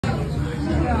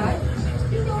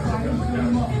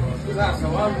That's the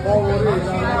one.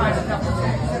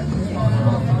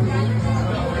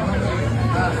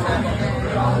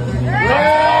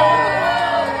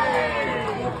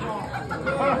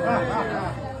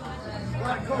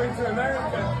 Like coming to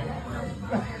America.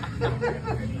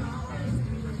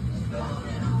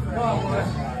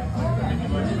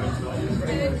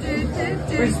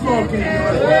 We're smoking.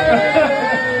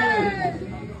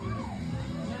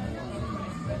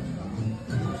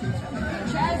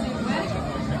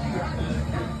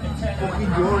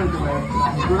 Fucking George, man.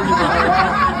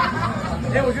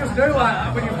 It will just do like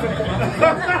that when you put it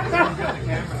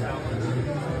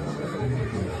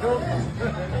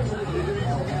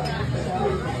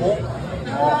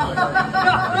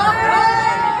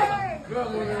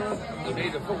You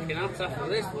need a fucking answer for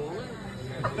this one.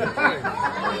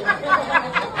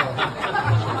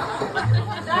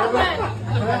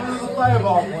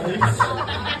 Fireball, please.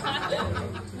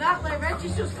 That way,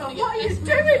 Reggie's just gone, what are you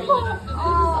doing, Mum?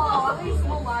 Oh, at least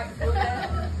Mum likes it.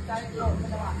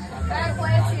 Fair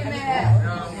play to you, mate.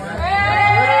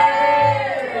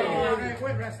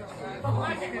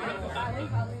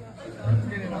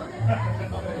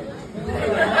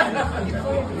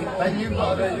 Then you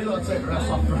got to take the rest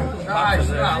off. Nice.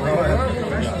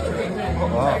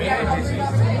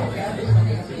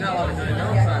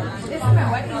 This is my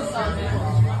wedding song.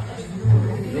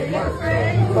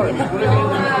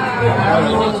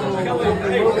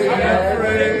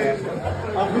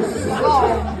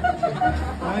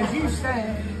 As you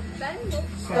stand Ben,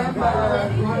 by.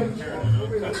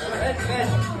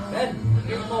 Ben,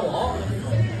 give more hot.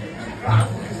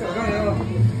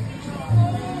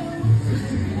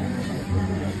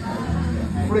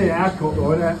 Pretty haircut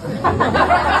though, isn't it? I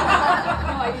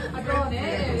don't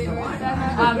know.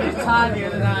 I'm a bit tinier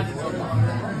than I just.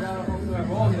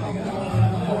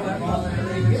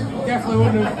 Definitely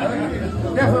wouldn't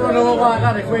look like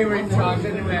that if we were in charge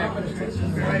anyway.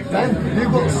 Ben,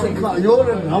 you've got to stick that in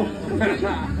your end now.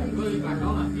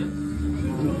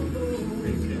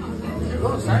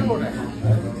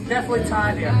 Definitely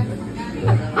tidier.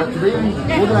 It's really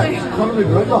good, it's gonna be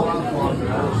good though.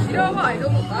 You know what? I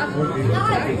don't look bad.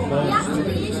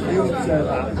 You would say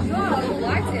that. No, I don't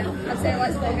like it. I'd say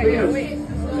let's go get your weight.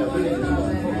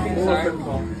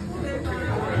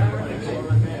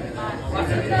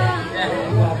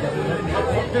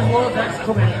 There's more that's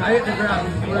coming. I hit the ground.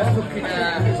 We're fucking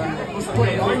we'll split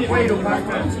it on. Wait up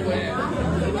backwards.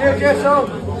 Get some.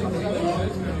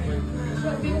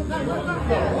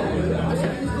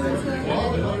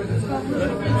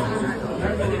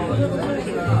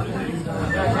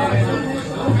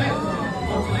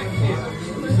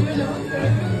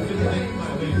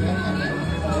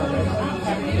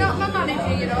 You're not my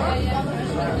manager, you know.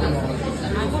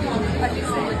 I just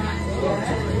say.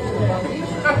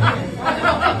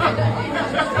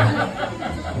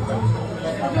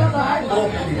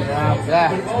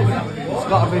 Yeah, it's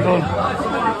got to be done.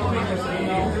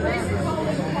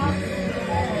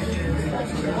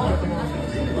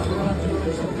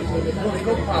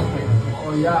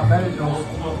 Oh yeah, I bet it does.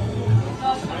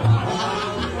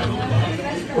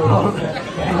 We're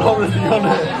already on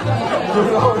it.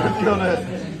 We're already on it.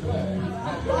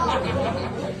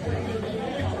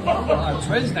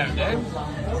 Twins now, Dave.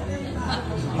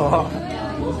 Oh.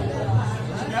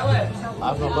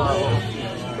 I've not got that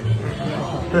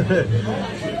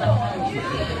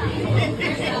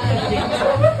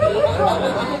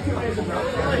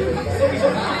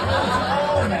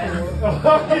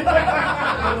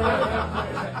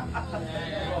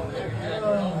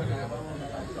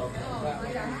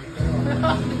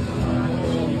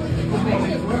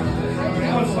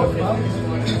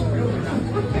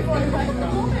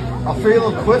I feel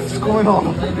a quiff's going on. A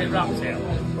bit rat tail.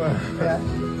 Yeah.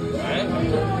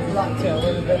 Rat tail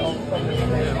with a bit on top of the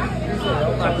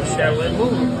Like a Sherwood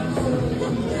moon.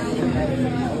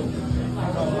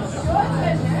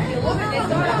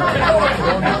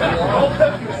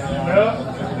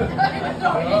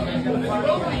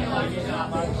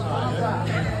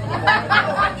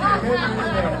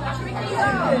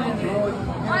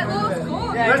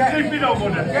 Let's keep it on,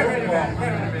 buddy. Get rid of it.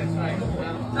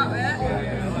 That way.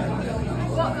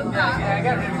 What the back? Yeah,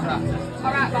 get rid of that.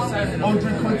 Alright, boss.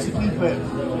 100 quid to keep it.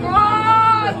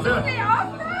 Oh, turn it off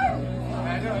then!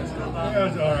 Yeah,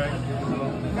 it's alright.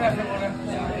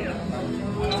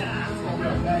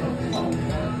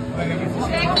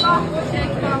 Shake them off,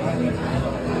 shake them off.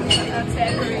 That's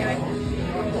it, really.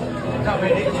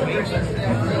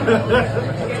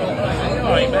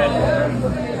 Alright, man.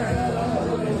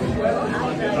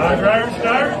 Ground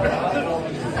start.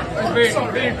 It's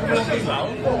really cool as well.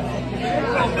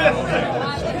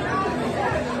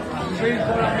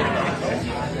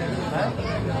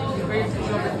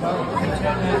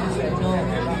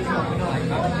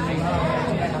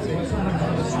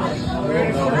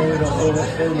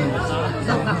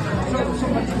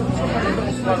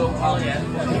 Oh, yeah.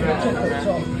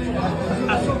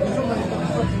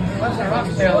 What's a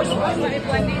Rossendale?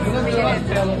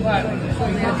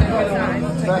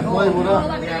 Exactly, would I?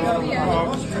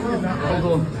 Hold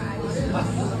on.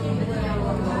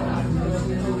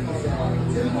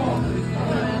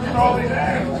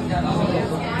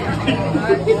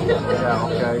 Yeah,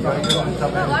 okay. You got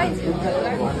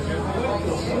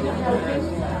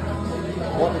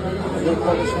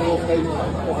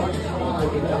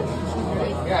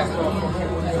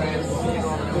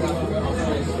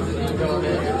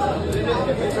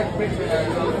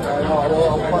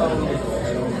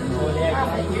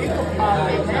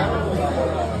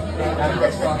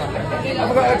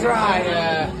I've got a dry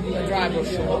brush.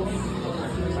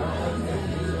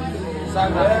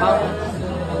 Sound like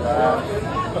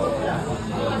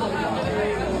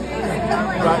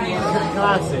Right, can I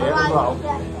see it as well?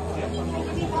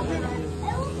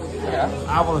 Yeah.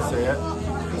 I want to see it.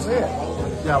 You see it?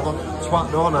 Yeah, look,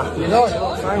 twat don't I? You know it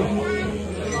looks fine.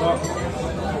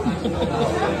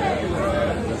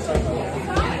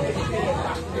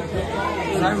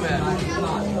 Sound mate.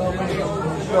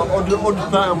 No, under I'm going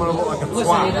to look like a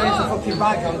Listen, twat. you raise a fucking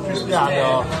bag on Christmas Yeah, I Day.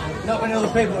 know. Not many other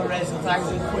people are raising tags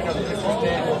and quid on Christmas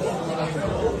Day.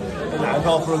 Yeah, it's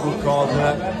all for a good cause,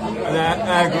 mate. And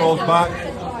air grows back.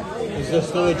 Is there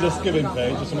still a Just Giving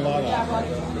page or something like that?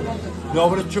 No,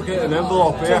 we're just chucking it in an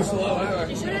envelope here.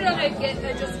 You should have done a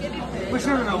Just Giving page. We should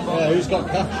have known. Yeah, who's got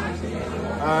cash?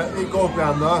 It goes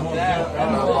down there.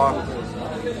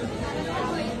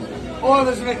 Oh,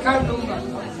 there's an account number.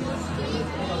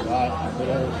 Right,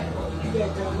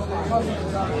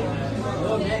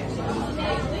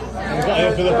 we've got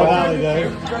here for the finale,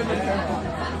 Dave.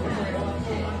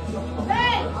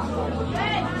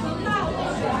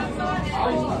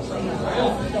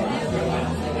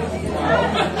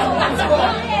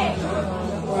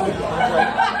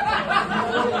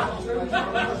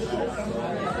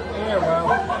 Yeah, well.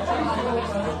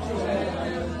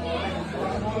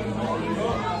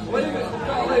 Wait a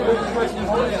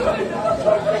minute.